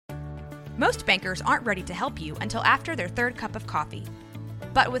Most bankers aren't ready to help you until after their third cup of coffee.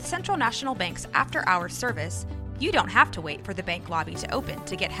 But with Central National Bank's after-hours service, you don't have to wait for the bank lobby to open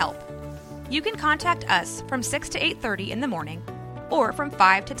to get help. You can contact us from 6 to 8:30 in the morning or from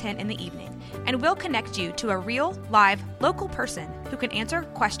 5 to 10 in the evening, and we'll connect you to a real, live, local person who can answer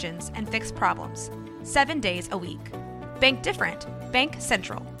questions and fix problems 7 days a week. Bank different. Bank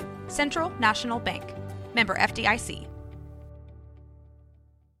Central. Central National Bank. Member FDIC.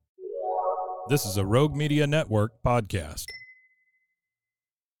 This is a Rogue Media Network podcast.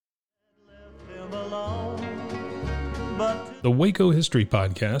 The Waco History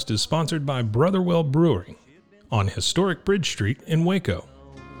Podcast is sponsored by Brotherwell Brewery on historic Bridge Street in Waco.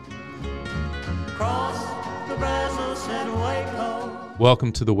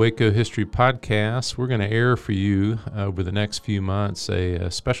 Welcome to the Waco History Podcast. We're going to air for you over the next few months a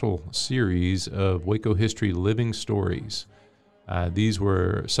special series of Waco History Living Stories. These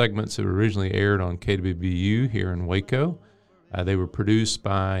were segments that were originally aired on KWBU here in Waco. They were produced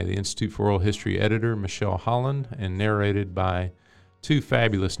by the Institute for Oral History editor, Michelle Holland, and narrated by two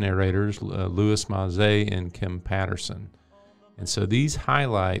fabulous narrators, Louis Maze and Kim Patterson. And so these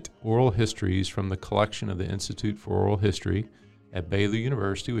highlight oral histories from the collection of the Institute for Oral History at Baylor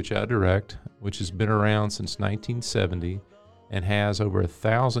University, which I direct, which has been around since 1970 and has over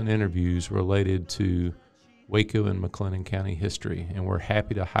 1,000 interviews related to Waco and McLennan County history, and we're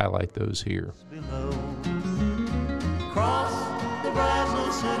happy to highlight those here. Cross the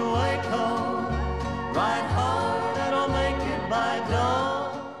Brazos in Waco, ride hard and I'll make it by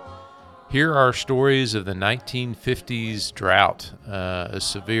dawn. Here are stories of the 1950s drought, a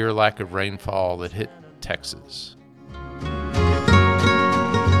severe lack of rainfall that hit Texas.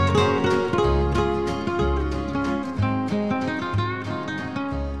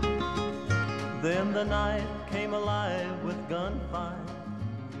 Then the night came alive with gunfire.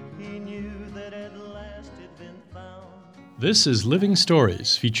 He knew that at last it'd been found. This is Living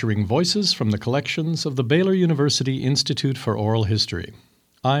Stories, featuring voices from the collections of the Baylor University Institute for Oral History.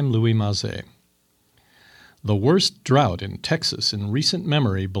 I'm Louis Maze. The worst drought in Texas in recent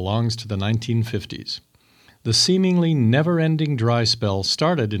memory belongs to the 1950s. The seemingly never-ending dry spell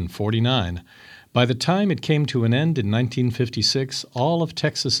started in '49. By the time it came to an end in 1956, all of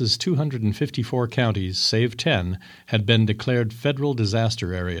Texas's 254 counties, save 10, had been declared federal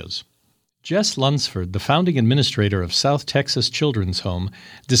disaster areas. Jess Lunsford, the founding administrator of South Texas Children's Home,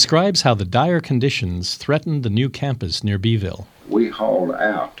 describes how the dire conditions threatened the new campus near Beeville. We hauled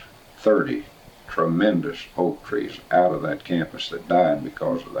out 30 tremendous oak trees out of that campus that died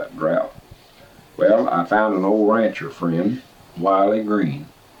because of that drought. Well, I found an old rancher friend, Wiley Green,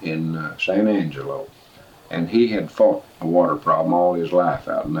 in San Angelo, and he had fought a water problem all his life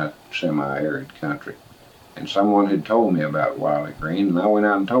out in that semi-arid country. And someone had told me about Wiley Green, and I went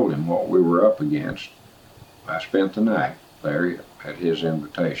out and told him what we were up against. I spent the night there at his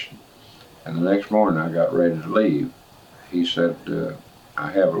invitation. And the next morning I got ready to leave. He said, I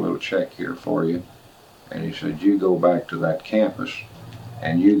have a little check here for you. And he said, you go back to that campus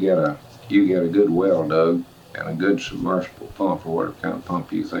and you get a good well dug and a good submersible pump, or whatever kind of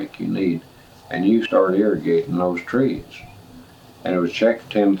pump you think you need, and you start irrigating those trees. And it was a check for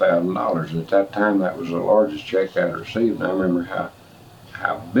 $10,000, and at that time that was the largest check I'd received, and I remember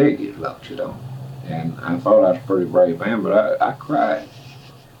how big it looked, And I thought I was a pretty brave man, but I cried.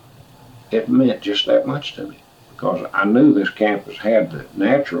 It meant just that much to me, because I knew this campus had the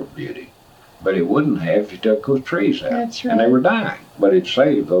natural beauty, but it wouldn't have if you took those trees out. That's right. And they were dying, but it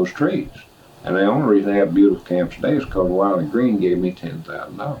saved those trees. And the only reason I have a beautiful campus today is because Wiley Green gave me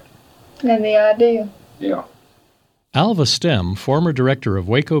 $10,000. And the idea. Yeah. Alva Stem, former director of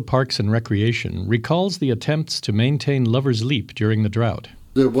Waco Parks and Recreation, recalls the attempts to maintain Lover's Leap during the drought.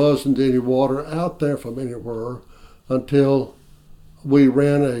 There wasn't any water out there from anywhere until we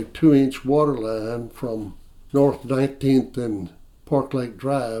ran a 2-inch water line from North 19th and Park Lake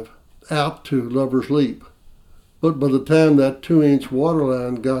Drive out to Lover's Leap. But by the time that 2-inch water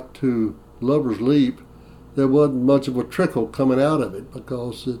line got to Lover's Leap, there wasn't much of a trickle coming out of it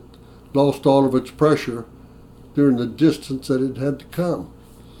because it lost all of its pressure during the distance that it had to come.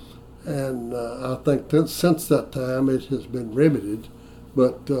 And I think that since that time it has been remedied,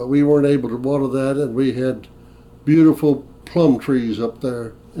 but we weren't able to water that, and we had beautiful plum trees up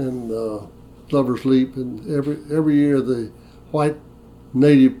there in Lover's Leap, and every year the white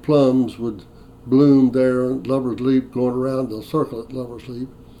native plums would bloom there in Lover's Leap, going around the circle at Lover's Leap.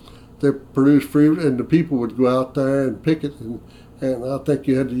 They produced fruit, and the people would go out there and pick it, and I think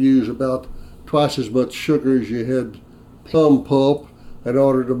you had to use about twice as much sugar as you had plum pulp in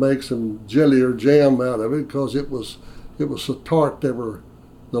order to make some jelly or jam out of it, because it was so tart they were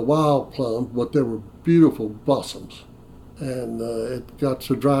the wild plums, but they were beautiful blossoms. And it got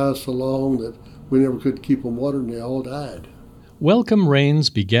so dry so long that we never could keep them watered, and they all died. Welcome rains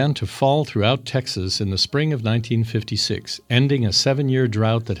began to fall throughout Texas in the spring of 1956, ending a 7-year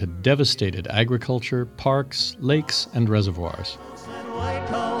drought that had devastated agriculture, parks, lakes, and reservoirs.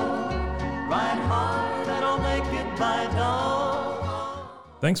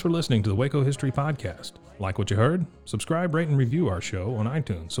 Thanks for listening to the Waco History Podcast. Like what you heard? Subscribe, rate, and review our show on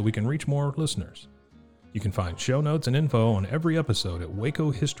iTunes so we can reach more listeners. You can find show notes and info on every episode at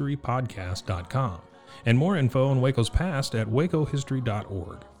wacohistorypodcast.com, and more info on Waco's past at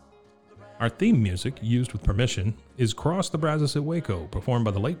wacohistory.org. Our theme music, used with permission, is Cross the Brazos at Waco, performed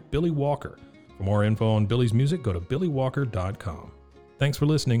by the late Billy Walker. For more info on Billy's music, go to billywalker.com. Thanks for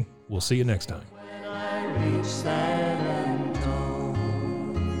listening. We'll see you next time.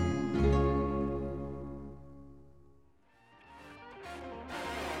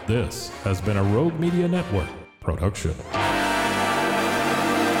 This has been a Rogue Media Network production.